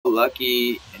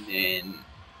lucky, and then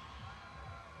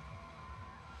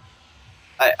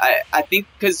I think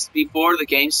because before the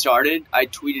game started, I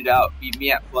tweeted out "Meet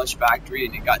me at Flush Factory,"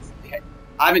 and it got.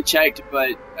 I haven't checked,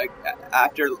 but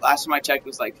after last time I checked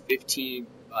was like 15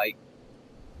 like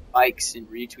likes and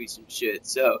retweets and shit.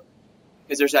 So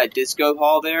because there's that disco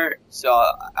hall there, so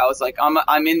I was like,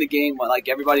 I'm in the game when like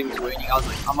everybody was waiting. I was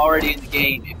like, I'm already in the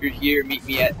game. If you're here, meet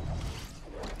me at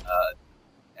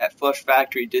Flush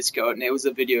Factory Disco, and it was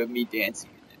a video of me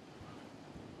dancing.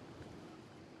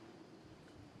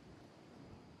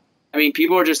 I mean,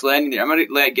 people are just landing there. I'm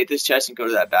gonna get this chest and go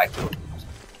to that back door.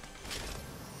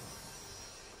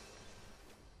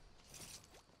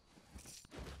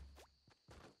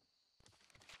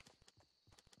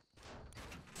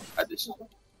 Try this.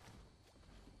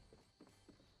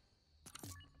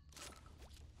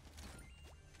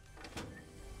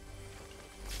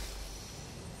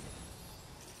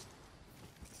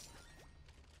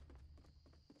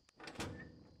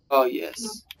 Oh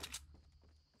yes.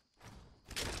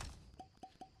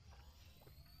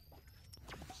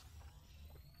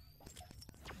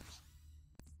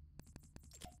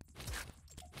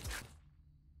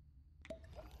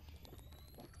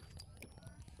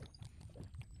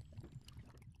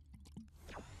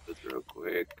 Just real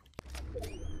quick.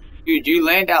 Dude, you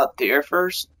land out there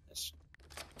first?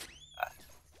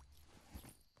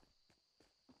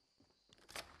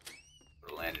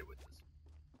 Landed with this.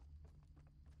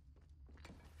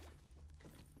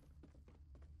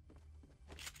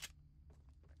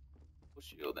 Full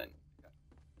shield then.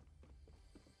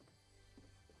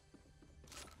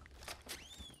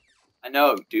 I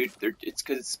know, dude. It's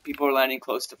because people are landing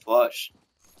close to Flush.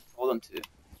 Hold them to.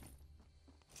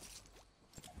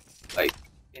 Like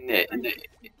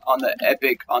on the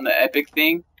epic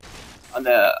thing, on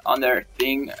their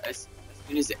thing. As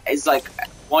soon as it's like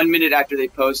 1 minute after they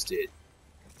posted,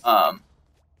 I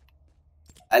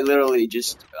literally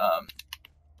just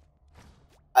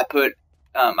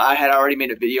I had already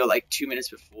made a video like 2 minutes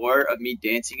before of me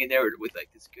dancing in there with like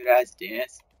this good ass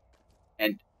dance,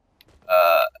 and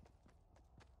I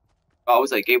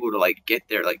was like able to like get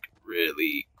there like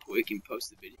really quick and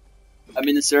post the video. I'm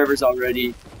in the servers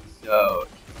already, so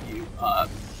you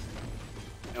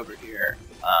over here,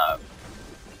 I'm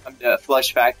the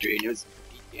Flush Factory, and it was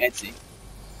me dancing.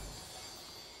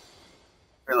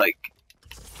 Or like,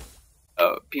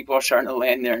 oh, people are starting to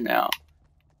land there now.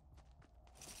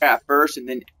 At first, and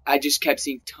then I just kept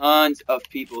seeing tons of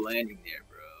people landing there,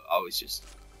 bro. I was just,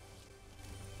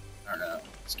 I don't know.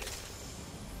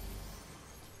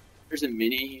 There's a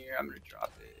mini here. I'm gonna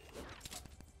drop it.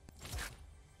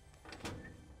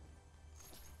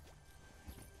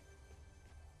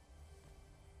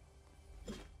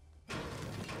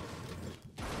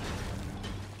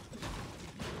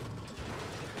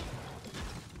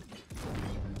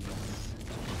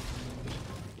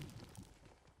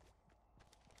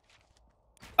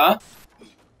 Huh?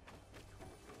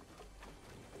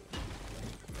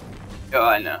 Oh,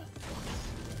 I know.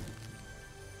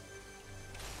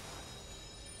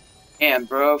 Damn,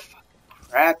 bro.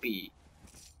 Crappy,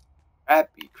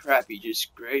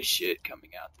 just gray shit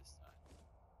coming out this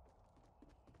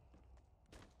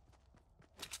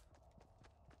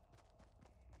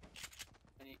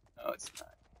time. No, it's not.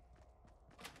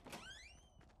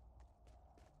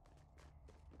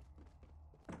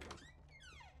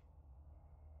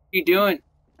 What are you doing?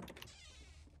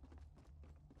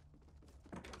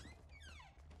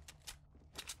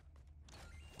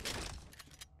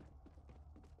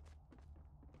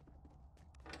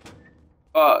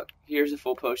 Oh, here's a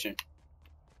full potion.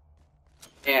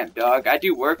 Damn, dog. I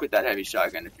do work with that heavy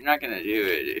shotgun. If you're not gonna do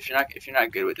it, if you're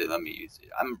not good with it, let me use it.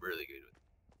 I'm really good with it.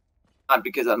 Not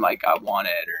because I'm like I want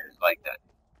it or like that.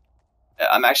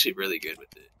 I'm actually really good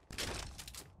with it.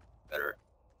 Better.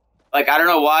 Like I don't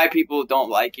know why people don't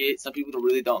like it. Some people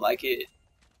really don't like it.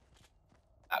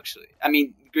 Actually, I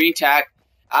mean, green tack.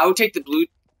 I would take the blue.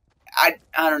 I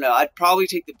don't know. I'd probably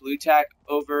take the blue tack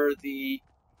over the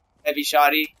heavy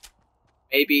shotty,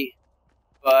 maybe.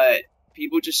 But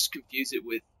people just confuse it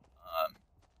with.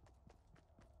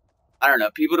 I don't know.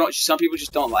 People don't. Some people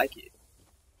just don't like it.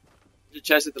 There's a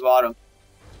chest at the bottom.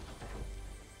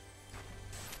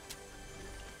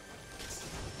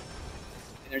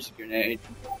 And there's a grenade.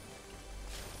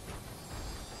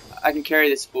 I can carry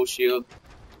this full shield.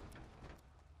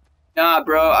 Nah,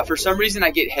 bro. For some reason, I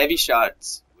get heavy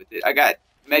shots with it. I got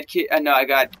medkit. No, I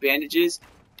got bandages,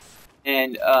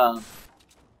 and I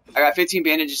got 15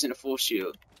 bandages and a full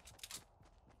shield.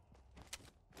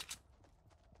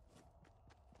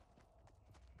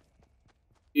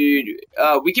 Dude,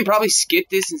 we can probably skip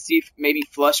this and see if maybe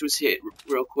Flush was hit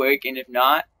real quick, and if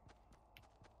not,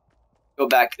 Go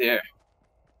back there.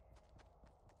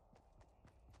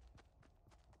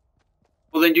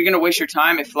 Well, then you're gonna waste your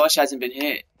time if flush hasn't been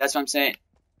hit. That's what I'm saying.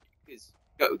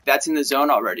 'Cause that's in the zone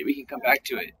already. We can come back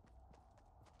to it.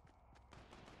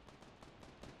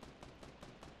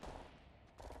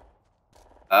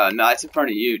 No, it's in front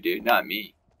of you, dude, not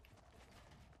me.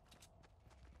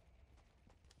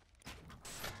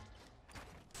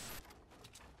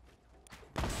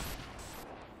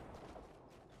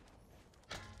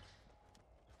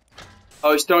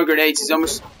 Oh, he's throwing grenades. He's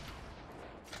almost.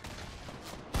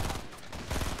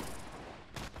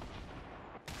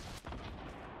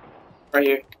 Right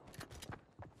here.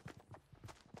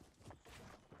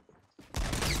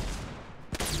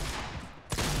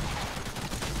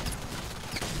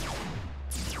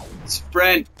 It's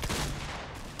friend.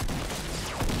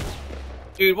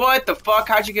 Dude, what the fuck?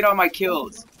 How'd you get all my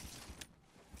kills?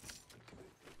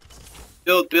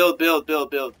 Build, build, build,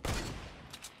 build, build.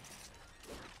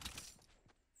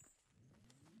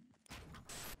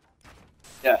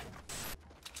 Yeah.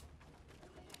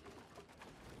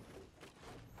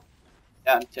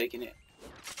 Yeah, I'm taking it.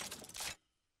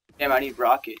 Damn, I need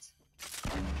rockets.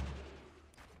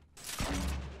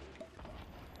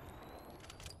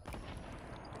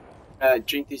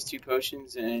 Drink these 2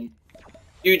 potions and...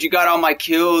 Dude, you got all my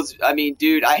kills. I mean,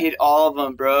 dude, I hit all of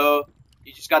them, bro.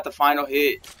 You just got the final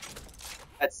hit.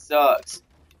 That sucks.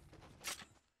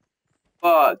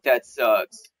 Fuck, that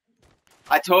sucks.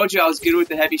 I told you I was good with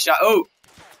the heavy shot. Oh!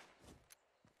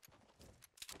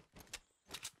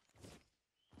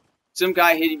 Some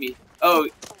guy hitting me. Oh.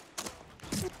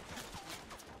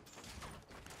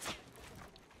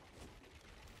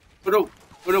 Put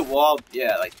a wall,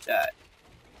 yeah, like that.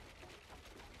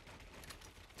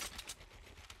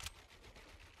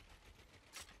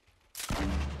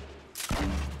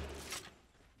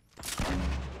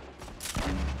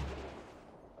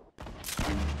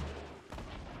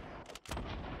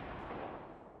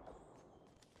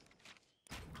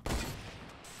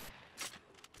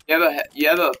 You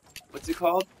have a, what's it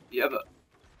called? You have a,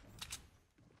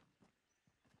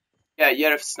 yeah, you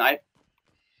have a snipe.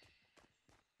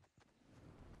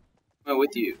 I'm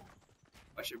with you.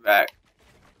 Watch your back.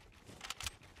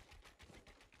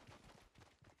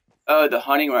 Oh, the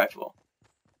hunting rifle.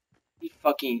 He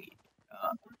fucking,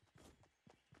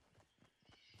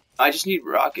 I just need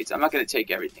rockets. I'm not gonna take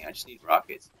everything. I just need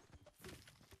rockets.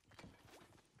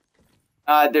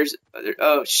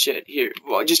 Oh shit, here.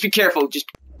 Well, just be careful. Just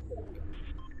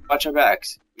watch our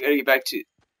backs. We gotta get back to...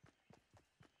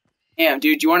 Damn,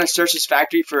 dude, do you want to search this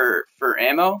factory for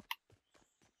ammo? I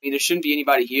mean, there shouldn't be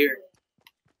anybody here.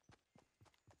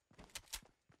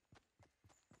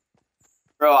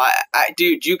 Bro,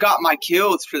 dude, you got my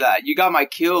kills for that. You got my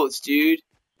kills, dude.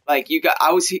 Like,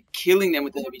 I was killing them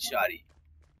with the heavy shotty.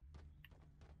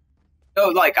 No,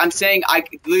 like, I'm saying I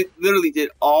literally did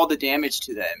all the damage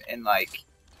to them, and, like,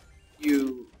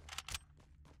 you,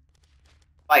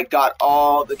 like, got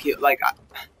all the kill, like,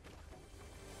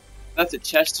 that's a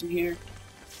chest in here.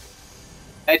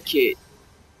 Med kit.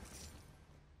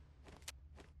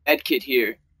 Med kit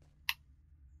here.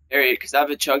 Area, because I have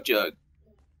a chug jug.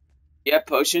 You have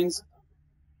potions?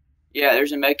 Yeah,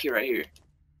 there's a med kit right here.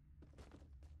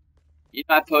 You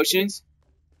don't have potions?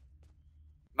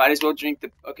 Might as well drink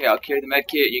the... Okay, I'll carry the med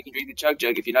kit. You can drink the chug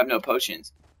jug if you have no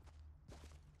potions.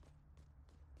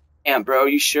 Damn, bro,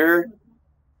 you sure?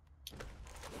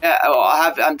 Yeah,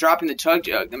 oh, I'm dropping the chug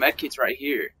jug. The med kit's right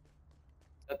here.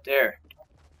 It's up there.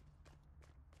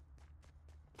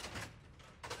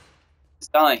 It's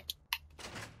dying.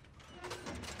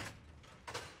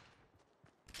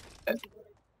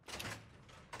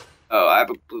 Oh, I have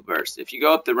a blue burst. If you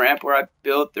go up the ramp where I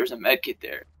built, there's a med kit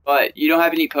there. But you don't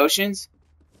have any potions?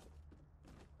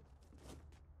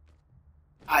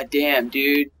 God damn,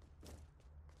 dude.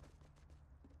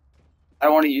 I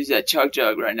don't want to use that chug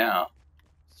jug right now.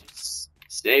 Just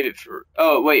save it for...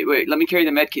 Oh, wait. Let me carry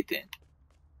the med kit then.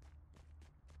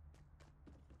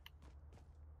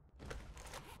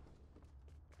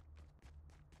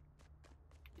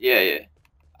 Yeah.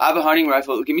 I have a hunting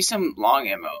rifle. Give me some long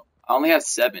ammo. I only have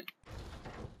 7.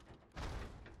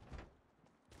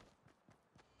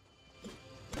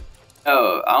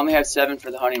 Oh, I only have 7 for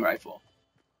the hunting rifle.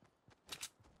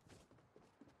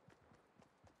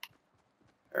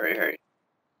 Hurry.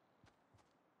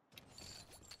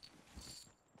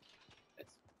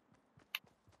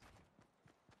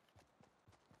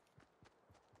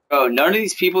 Oh, none of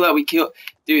these people that we kill,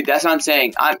 dude. That's what I'm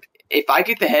saying. If I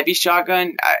get the heavy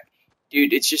shotgun,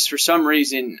 dude, it's just for some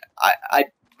reason I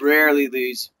rarely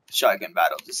lose shotgun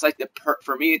battles. It's like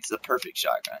for me, it's the perfect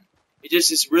shotgun. It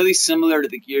just is really similar to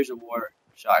the Gears of War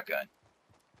shotgun.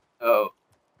 Oh,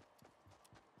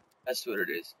 that's what it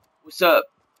is. What's up?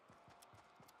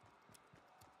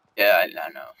 Yeah, I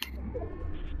know.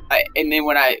 And then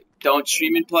when I don't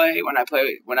stream and play, when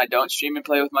I don't stream and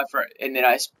play with my friend, and then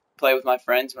play with my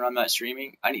friends when I'm not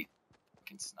streaming, I need a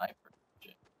fucking sniper.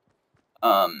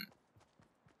 Um,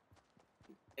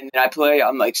 and then I play,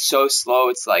 I'm like so slow,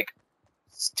 it's like,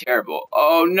 it's terrible.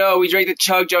 Oh no, we drank the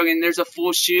chug jug and there's a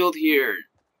full shield here.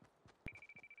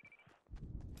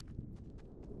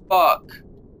 Fuck.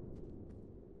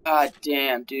 God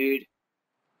damn, dude.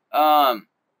 Um,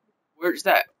 where's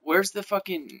that? Where's the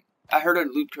fucking, I heard a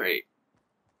loot crate.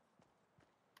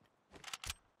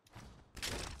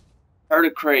 Heard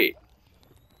a crate.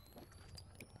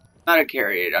 Not a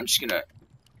carry. I'm just gonna.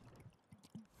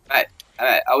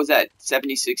 I was at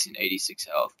 76 and 86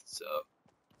 health, so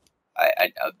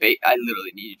I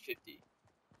literally needed 50.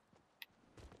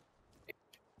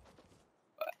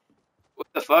 What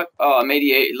the fuck? Oh, I'm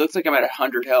 88. It looks like I'm at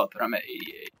 100 health, but I'm at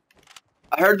 88.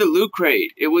 I heard the loot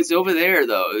crate. It was over there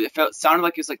though. Sounded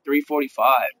like it was like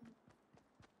 345.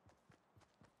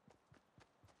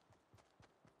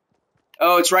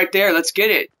 Oh, it's right there. Let's get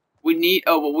it. We need.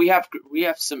 Oh well, we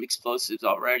have some explosives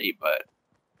already, but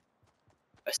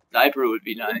a sniper would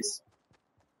be nice.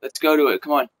 Let's go to it.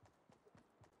 Come on.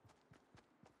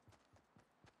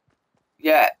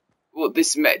 Yeah. Well,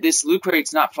 this loot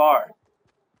crate's not far.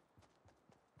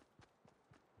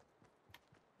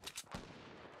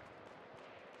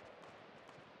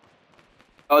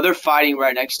 Oh, they're fighting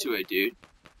right next to it, dude.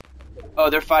 Oh,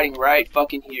 they're fighting right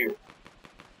fucking here.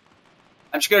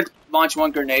 I'm just gonna launch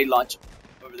one grenade launch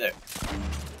over there.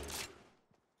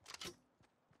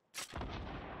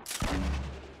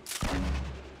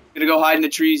 Gonna go hide in the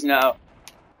trees now.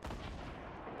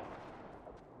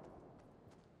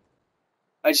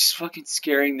 I just fucking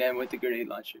scaring them with the grenade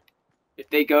launcher. If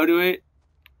they go to it,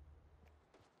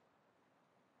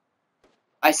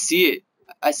 I see it.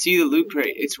 I see the loot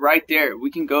crate. It's right there.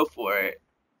 We can go for it.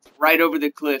 It's right over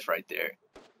the cliff right there.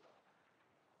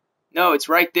 No, it's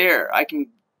right there. I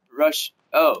can rush.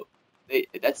 Oh,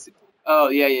 that's. Oh,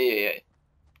 yeah.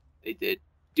 They did.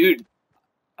 Dude,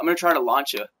 I'm gonna try to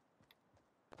launch a.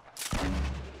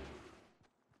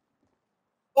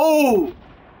 Oh!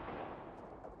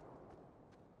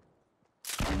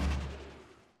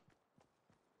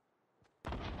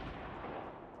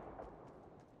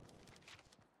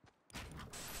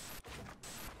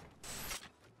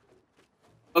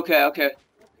 Okay.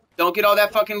 Don't get all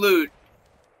that fucking loot.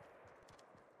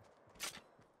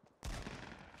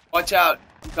 Watch out.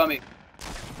 I'm coming.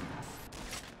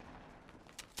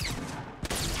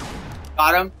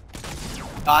 Got him.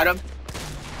 Got him.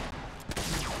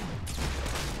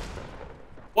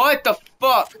 What the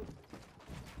fuck?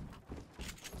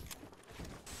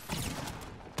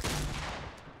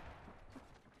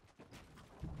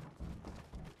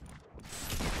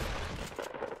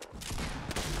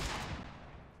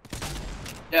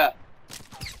 Yeah.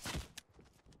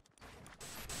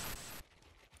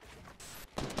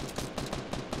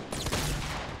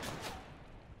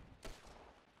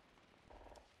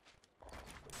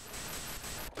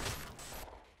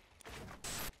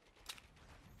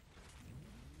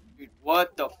 Dude,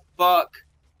 what the fuck?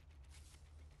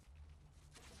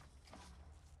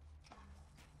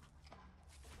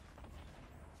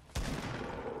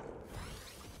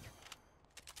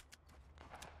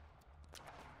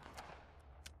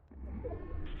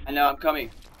 I know, I'm coming.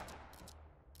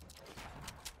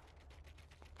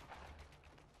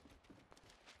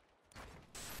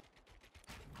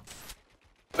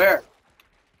 Where?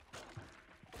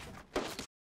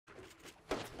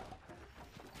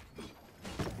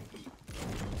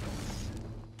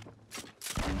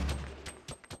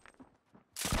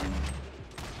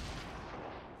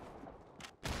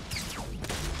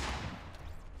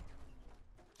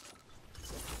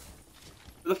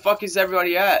 Where the fuck is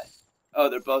everybody at? Oh,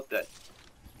 they're both dead.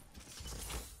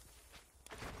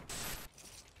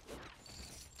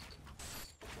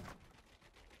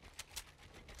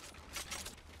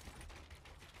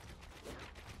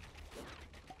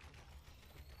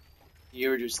 You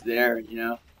were just there, you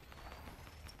know?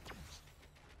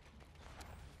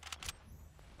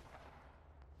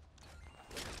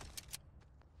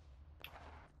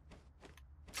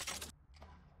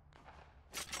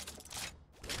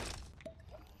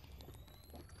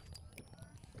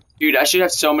 Dude, I should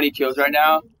have so many kills right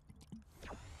now.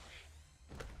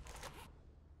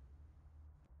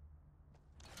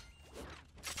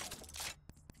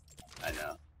 I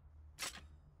know.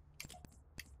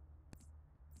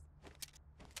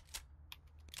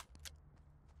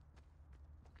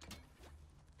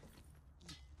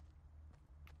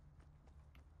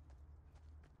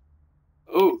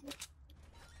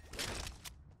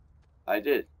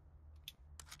 did.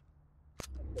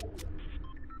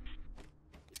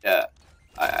 Yeah,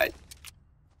 I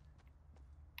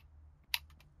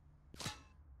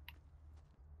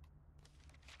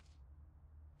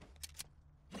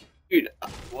dude,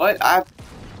 what? I have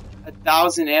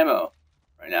 1,000 ammo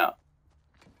right now.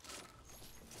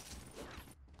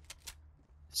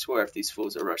 I swear if these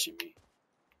fools are rushing me.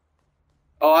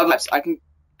 Oh,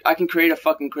 I can create a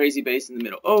fucking crazy base in the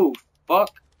middle. Oh,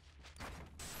 fuck.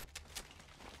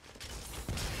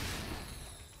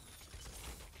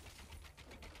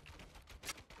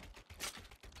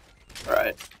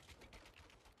 Alright.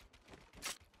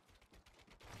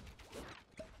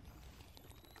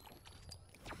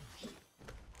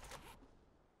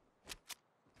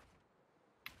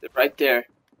 They're right there.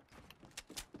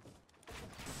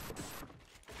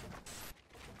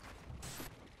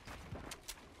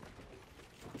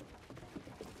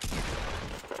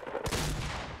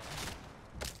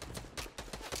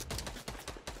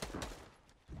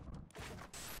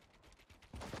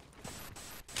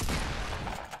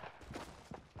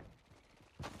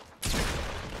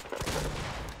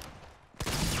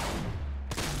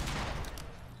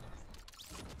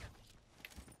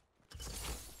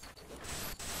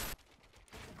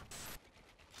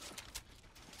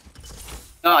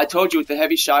 No, I told you with the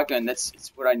heavy shotgun,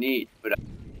 it's what I need. But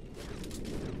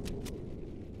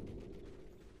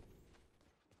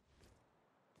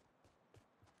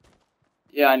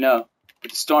yeah, I know. But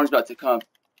the storm's about to come.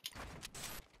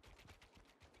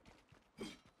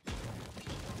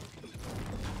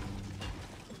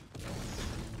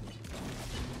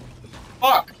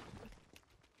 Fuck!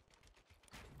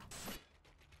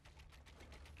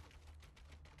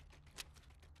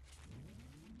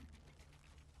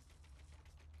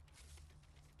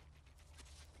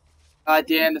 God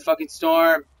damn the fucking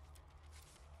storm.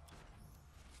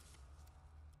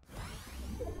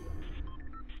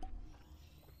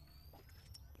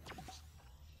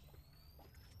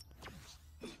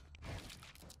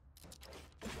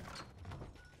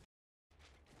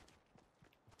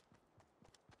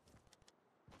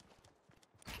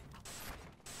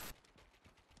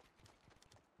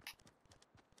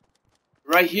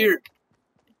 Right here.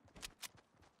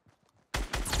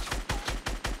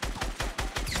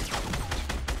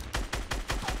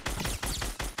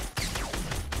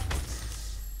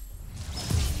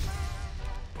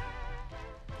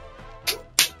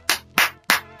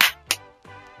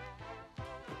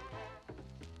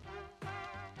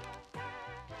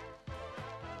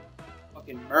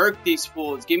 Fucking murk these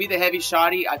fools. Give me the heavy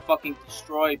shotty, I fucking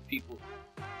destroy people.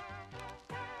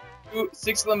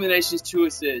 6 eliminations, 2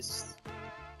 assists.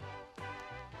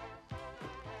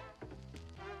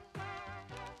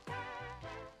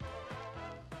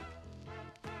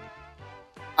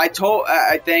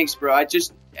 Thanks, bro.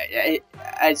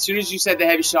 As soon as you said the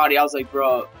heavy shotty, I was like,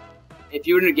 bro, if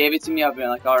you wouldn't have gave it to me, I'd been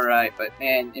like, alright. But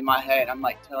man, in my head, I'm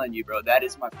like telling you, bro, that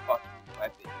is my fucking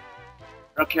weapon.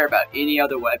 I don't care about any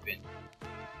other weapon.